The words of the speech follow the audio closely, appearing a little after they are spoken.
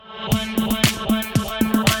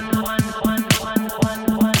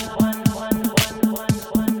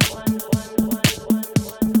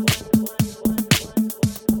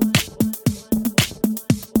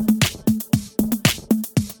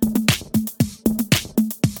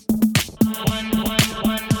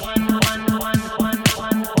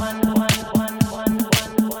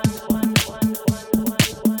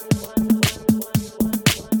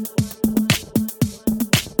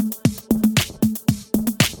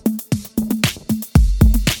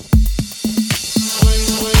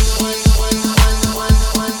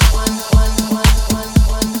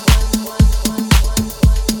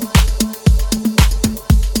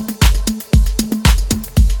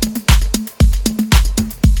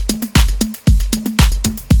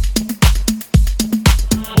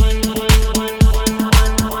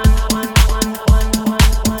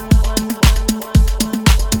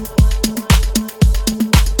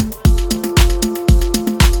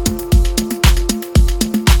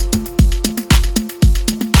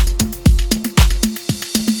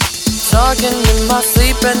my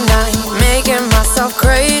sleep at night, making myself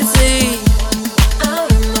crazy.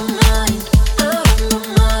 Out of my mind, out of my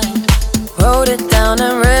mind. Wrote it down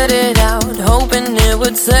and read it out, hoping it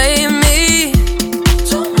would save me.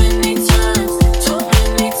 Too many times, too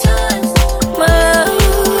many times. My love,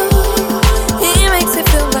 he makes it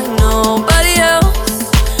feel like nobody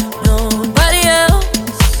else, nobody else.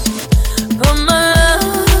 But my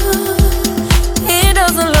love, he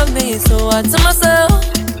doesn't love me, so I tell myself,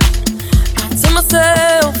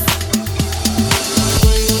 myself.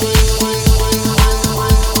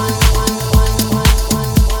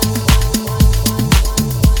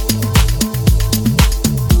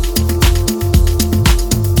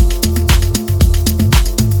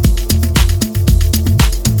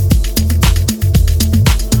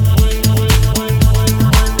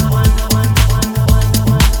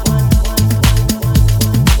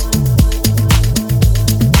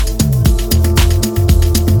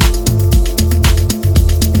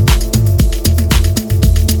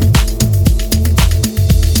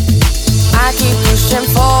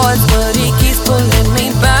 Forwards, but he keeps pulling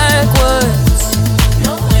me backwards.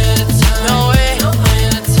 Nowhere to turn, nowhere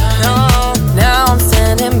to turn. No, now I'm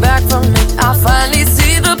standing back from it. I finally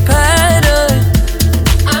see the pattern.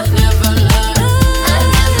 I never learned.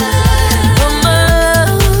 But my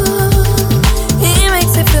love, he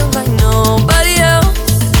makes it feel like nobody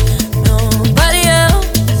else, nobody else.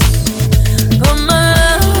 But my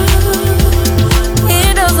love, he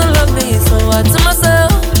doesn't love me, so I tell myself.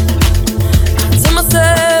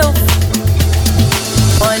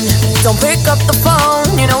 One, don't pick up the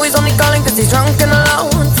phone. You know he's only calling cause he's drunk and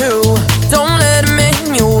alone. Two, don't let him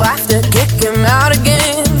in. You have to kick him out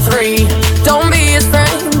again. Three, don't be his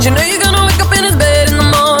friend. You know you're gonna wake up in his bed in the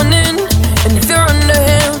morning. And if you're under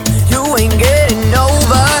him, you ain't getting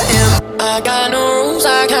over him. I got no rules,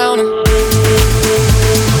 I count them.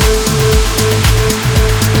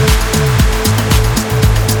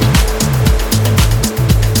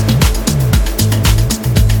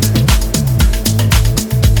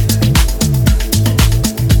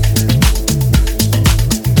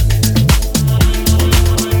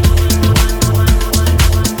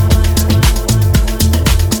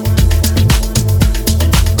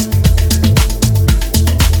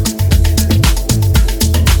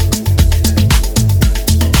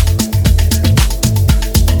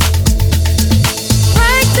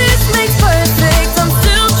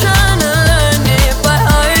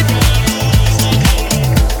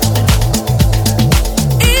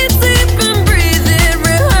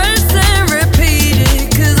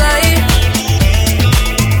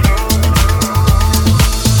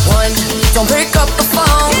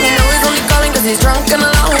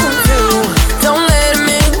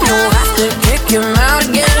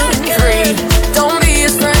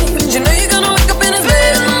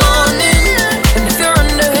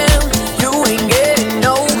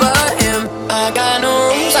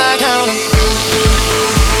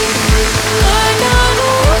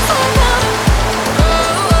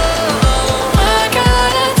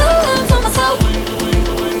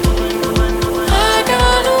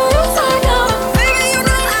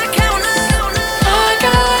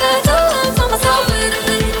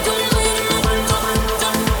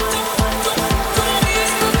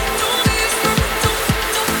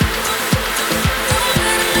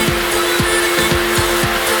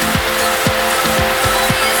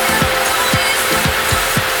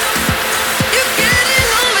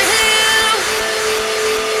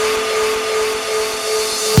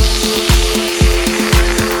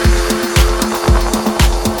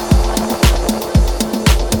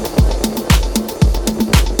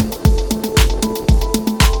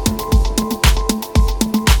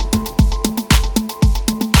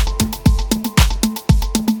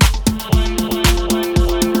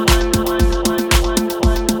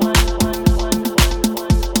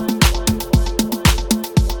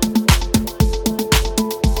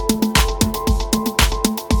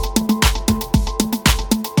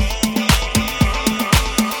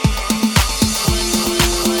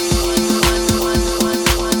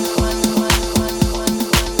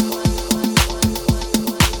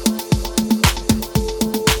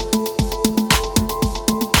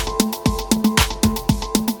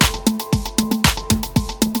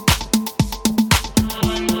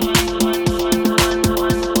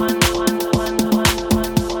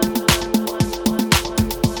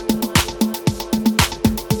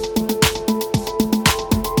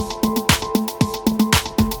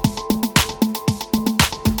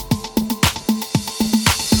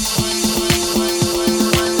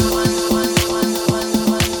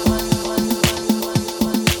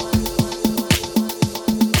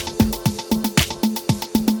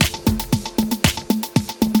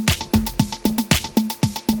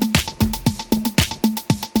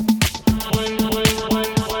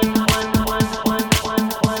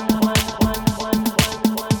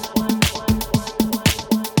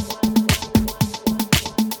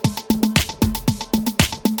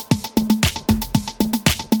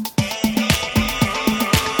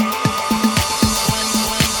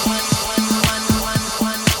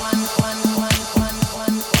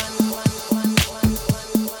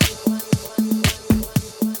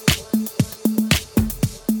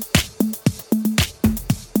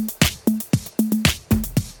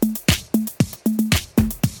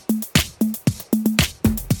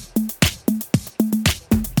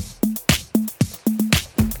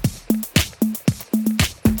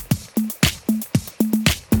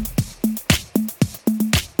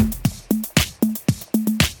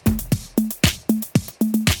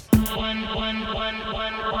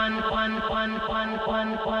 one.